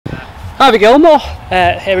Harvey Gilmour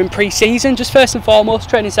here in pre-season. Just first and foremost,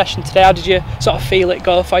 training session today. How did you sort of feel it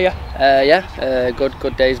go for you?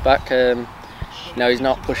 Good days back. He's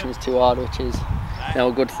not pushing us too hard, which is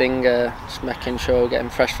a good thing. Just making sure we're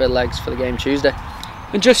getting fresh for the legs for the game Tuesday.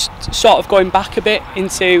 And just sort of going back a bit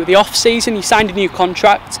into the off-season, you signed a new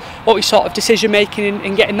contract. What was sort of decision making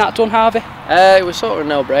in getting that done, Harvey? It was sort of a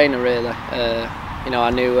no-brainer, really.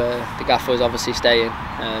 I knew the gaffer was obviously staying,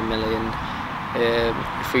 Millie, and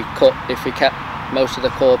if we kept most of the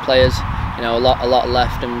core players, a lot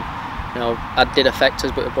left, and that did affect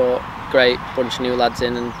us, but we brought a great bunch of new lads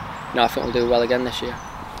in, and I think we'll do well again this year.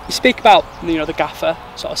 You speak about the gaffer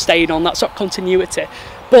sort of staying on, that sort of continuity,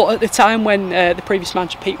 but at the time when the previous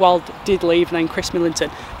manager Pete Wild did leave and then Chris Millington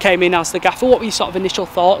came in as the gaffer, what were your sort of initial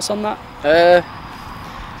thoughts on that?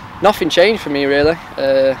 Nothing changed for me, really.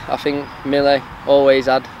 I think Millie always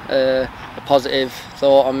had a positive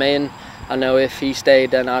thought on me, and I know if he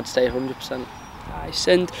stayed, then I'd stay 100%. Nice.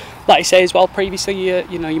 And like you say as well, previously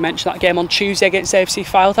you mentioned that game on Tuesday against AFC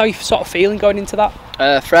Fylde. How are you sort of feeling going into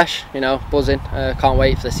that? Fresh, buzzing. Can't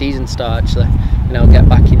wait for the season to start, actually. Get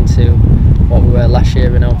back into what we were last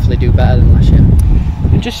year and hopefully do better than last year.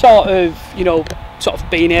 And just sort of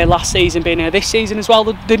being here last season, being here this season as well,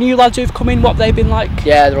 the new lads who've come in, what have they been like?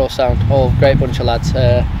 Yeah, they're all sound, all great bunch of lads.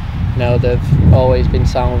 They've always been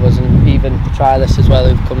sound with us, and even the trialists as well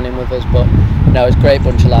who've come in with us, but it's a great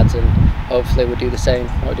bunch of lads, and hopefully we'll do the same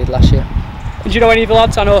what we did last year. And do you know any of the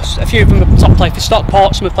lads? I know a few of them have sort of played for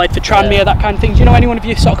Stockport, some have played for Tranmere, that kind of thing. Do you know anyone of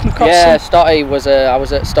you sort of come across? Yeah, Stotty was. I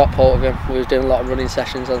was at Stockport with him. We was doing a lot of running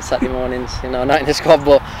sessions on Saturday mornings. Not in the squad,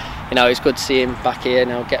 but it's good to see him back here.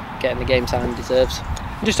 Getting the game time he deserves.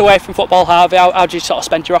 Just away from football, Harvey, how do you sort of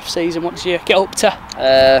spend your off season? What do you get up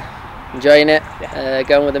to? Enjoying it.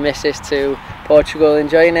 Going with the missus to Portugal,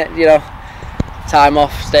 enjoying it. Time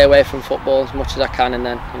off, stay away from football as much as I can, and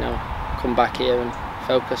then come back here and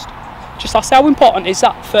focused. Just lastly, how important is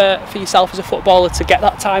that for yourself as a footballer to get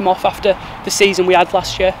that time off after the season we had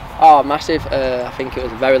last year? Oh, massive. I think it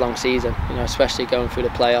was a very long season, especially going through the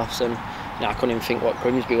playoffs, and I couldn't even think what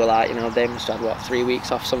Grimsby were like. They must have had 3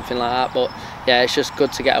 weeks off, something like that. But yeah, it's just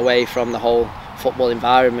good to get away from the whole football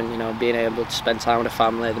environment, being able to spend time with the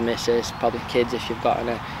family, the missus, probably kids if you've got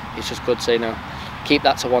any. It's just good to keep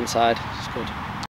that to one side. It's good.